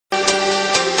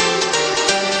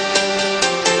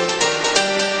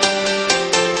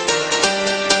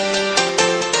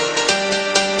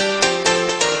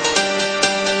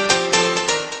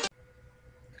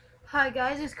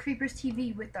it's Creepers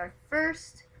TV with our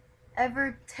first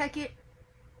ever Tekkit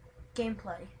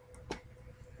gameplay.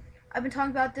 I've been talking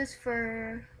about this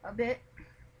for a bit,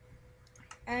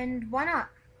 and why not?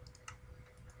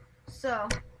 So,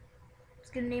 I'm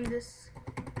gonna name this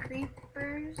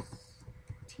Creepers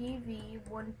TV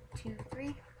 1, 2,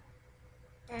 3,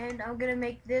 and I'm gonna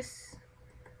make this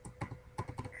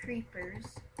Creepers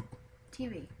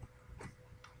TV,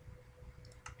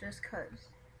 just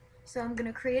cause. So I'm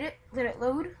gonna create it, let it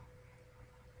load.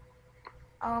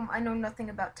 I know nothing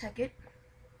about Tekkit.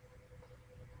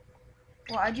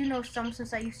 Well, I do know some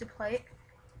since I used to play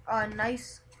it.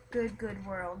 Nice, good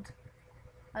world.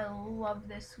 I love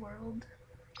this world.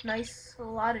 Nice, a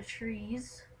lot of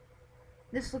trees.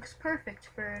 This looks perfect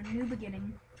for a new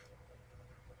beginning.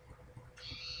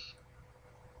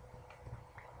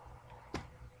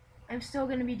 I'm still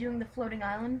gonna be doing the floating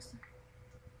islands.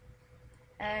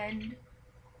 And,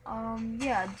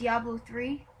 yeah, Diablo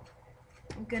 3.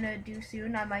 I'm gonna do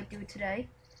soon. I might do it today.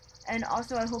 And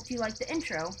also, I hope you like the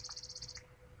intro.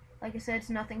 Like I said, it's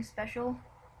nothing special,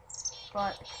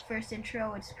 but first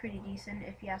intro, it's pretty decent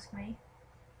if you ask me.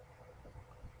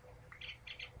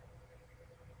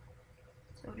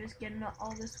 So just getting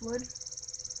all this wood.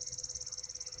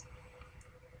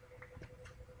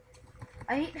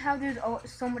 I hate how there's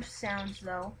so much sounds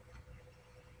though.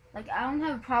 Like, I don't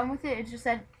have a problem with it, it's just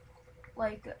that,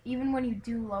 like, even when you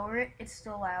do lower it, it's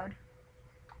still loud.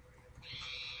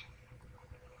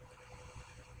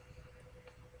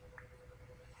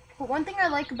 But one thing I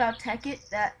like about Tekkit,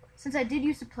 that since I did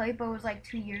used to play, but it was like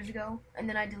 2 years ago, and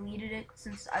then I deleted it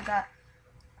since I got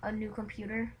a new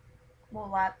computer.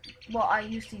 Well, I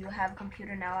used to have a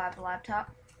computer, now I have a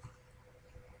laptop.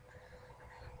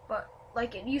 But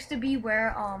like, it used to be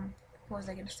where what was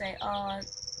I gonna say?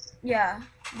 Yeah,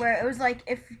 where it was like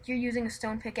if you're using a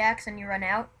stone pickaxe and you run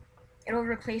out, it'll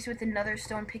replace with another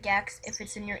stone pickaxe if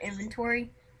it's in your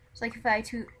inventory. So like if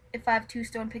I have two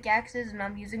stone pickaxes and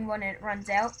I'm using one and it runs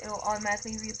out, it'll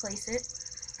automatically replace it.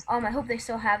 I hope they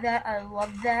still have that. I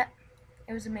loved that.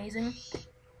 It was amazing.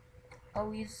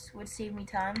 Always would save me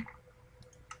time.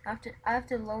 I have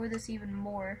to lower this even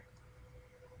more.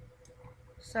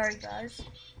 Sorry guys.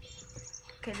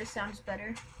 Okay, this sounds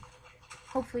better.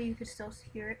 Hopefully you can still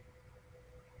hear it.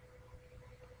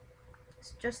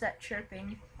 It's just that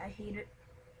chirping. I hate it.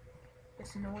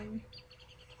 It's annoying.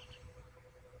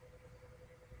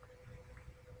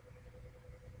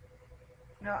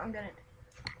 No, I'm gonna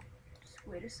just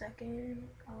wait a second.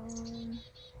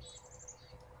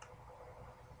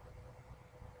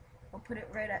 I'll put it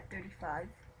right at 35.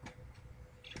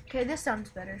 Okay, this sounds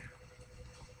better.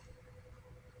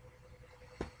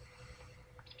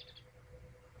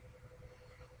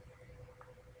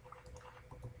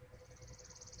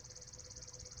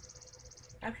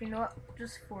 Actually, you know what?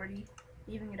 Just 40.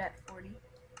 Leaving it at 40.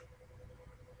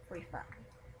 45.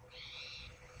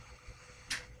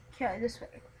 Okay, this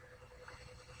way.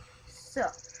 So,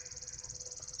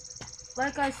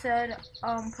 like I said,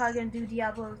 I'm probably gonna do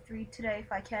Diablo 3 today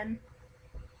if I can.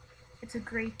 It's a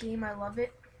great game, I love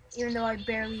it. Even though I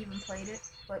barely even played it,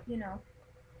 but you know.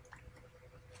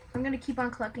 I'm gonna keep on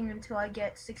collecting until I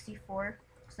get 64.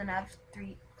 So then I have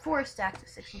 4 stacks of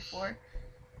 64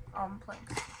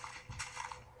 planks.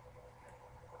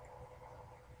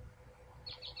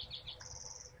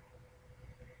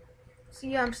 So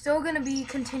yeah, I'm still gonna be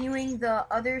continuing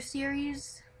the other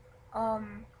series.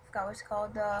 Forgot what it's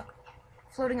called, the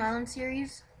Floating Island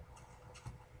series.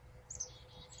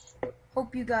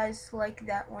 Hope you guys like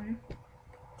that one.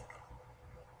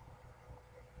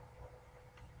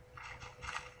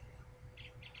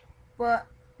 But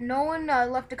no one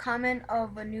left a comment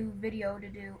of a new video to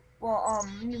do. Well,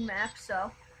 new map.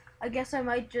 So I guess I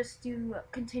might just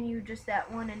continue just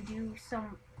that one and do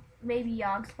some maybe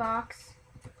Yogg's box.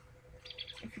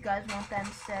 If you guys want that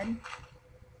instead.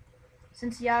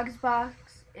 Since Yogg's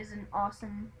box is an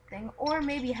awesome thing. Or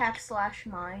maybe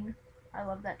hack/mine. I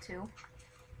love that too.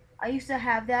 I used to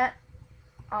have that.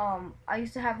 I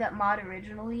used to have that mod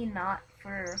originally, not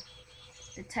for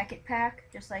the Tekkit pack.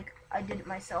 Just like I did it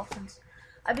myself since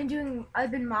I've been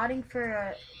modding for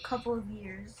a couple of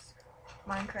years,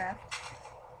 Minecraft.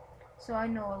 So I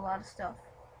know a lot of stuff.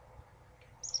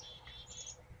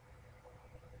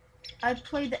 I've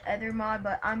played the Ether mod,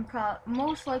 but I'm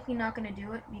most likely not gonna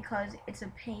do it because it's a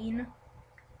pain.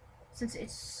 Since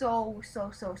it's so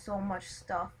much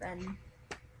stuff, and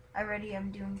I already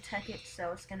am doing Tekkit,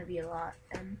 so it's gonna be a lot.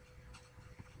 And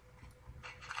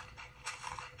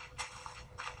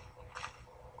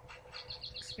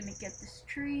just gonna get this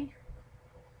tree.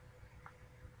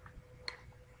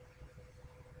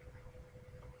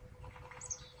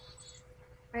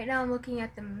 Right now I'm looking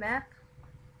at the map,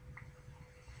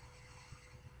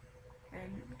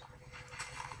 and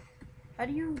how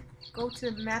do you go to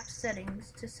the map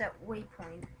settings to set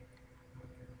waypoint?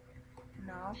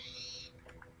 No.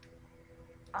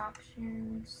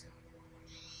 Options.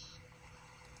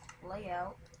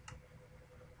 Layout.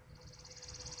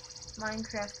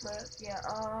 Minecraft layout. Yeah,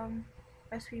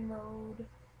 recipe mode.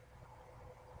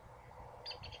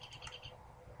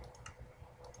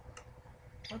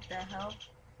 What the hell?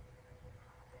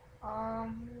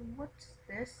 What's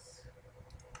this?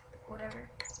 Whatever.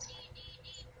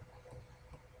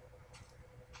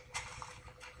 I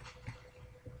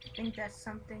think that's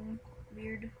something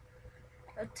weird.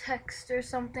 A text or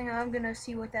something. I'm gonna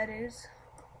see what that is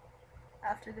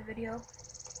after the video.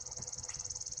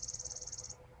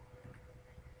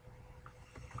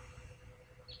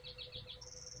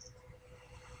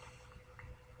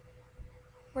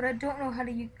 But I don't know how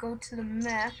to go to the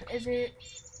map. Is it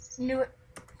new?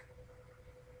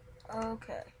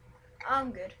 Okay.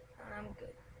 I'm good. I'm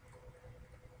good.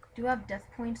 Do I have death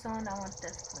points on? I want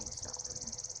death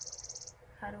points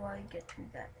on. How do I get to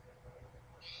that?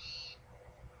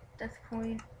 Death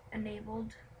point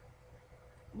enabled.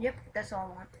 Yep, that's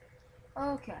all I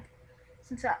want. Okay.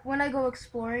 When I go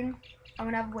exploring, I'm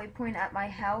gonna have a waypoint at my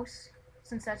house,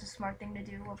 since that's a smart thing to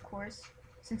do, of course.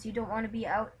 Since you don't want to be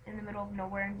out in the middle of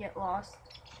nowhere and get lost.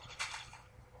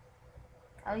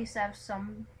 At least have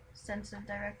some sense of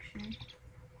direction.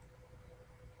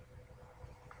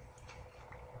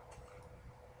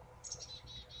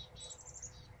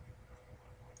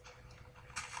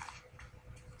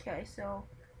 Okay, so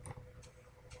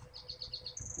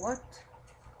what?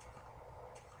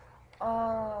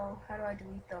 Oh, how do I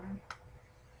delete them?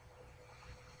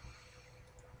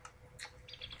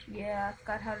 Yeah, I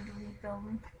forgot how to delete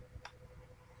them.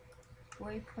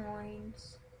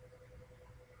 Waypoints.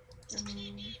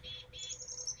 Remove.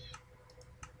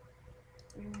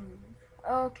 Remove.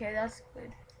 Okay, that's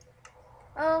good.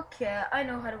 Okay, I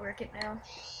know how to work it now.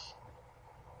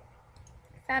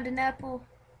 Found an apple.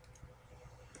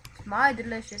 It's my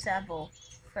delicious apple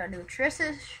for a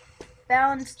nutritious,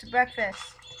 balanced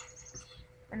breakfast.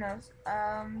 And so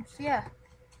yeah.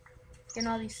 Getting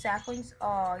all these saplings.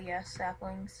 Oh yeah,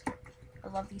 saplings. I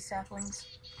love these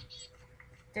saplings.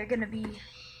 They're gonna be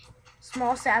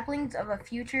small saplings of a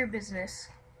future business.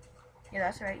 Yeah,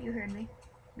 that's right, you heard me.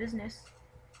 Business.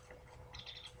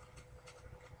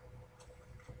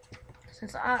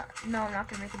 No, I'm not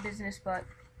gonna make a business, but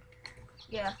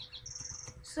yeah.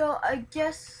 So I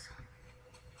guess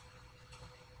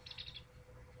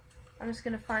I'm just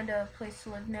gonna find a place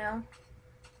to live now.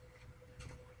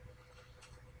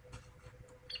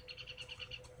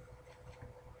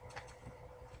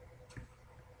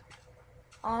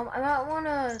 I might want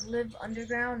to live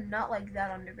underground, not like that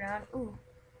underground. Ooh,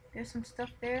 there's some stuff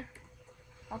there.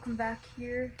 I'll come back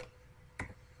here.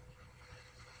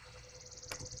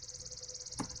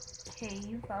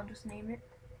 Cave, I'll just name it.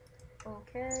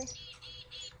 Okay.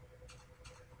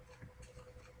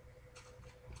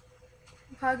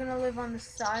 I'm probably gonna live on the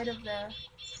side of the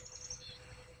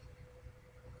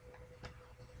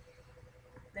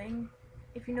thing,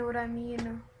 if you know what I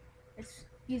mean. It's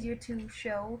easier to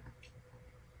show.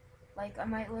 Like, I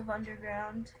might live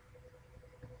underground.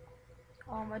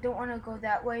 I don't want to go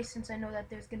that way since I know that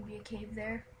there's going to be a cave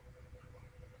there.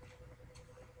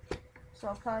 So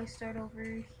I'll probably start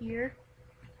over here.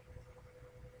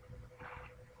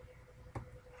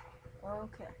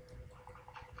 Okay.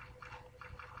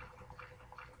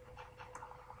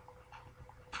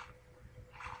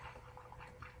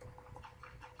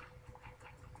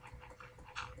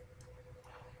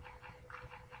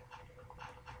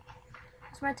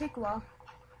 This might take a while.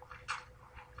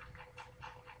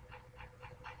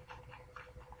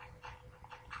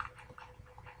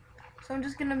 So I'm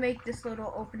just gonna make this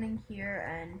little opening here,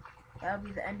 and that'll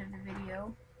be the end of the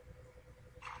video.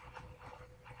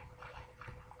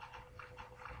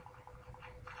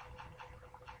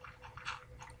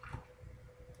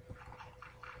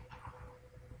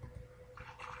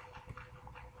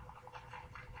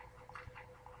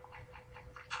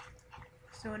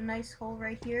 So a nice hole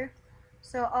right here.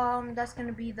 So that's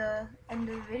gonna be the end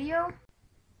of the video.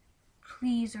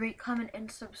 Please rate, comment,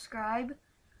 and subscribe.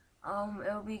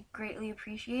 It'll be greatly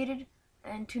appreciated.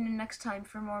 And tune in next time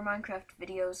for more Minecraft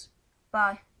videos.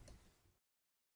 Bye.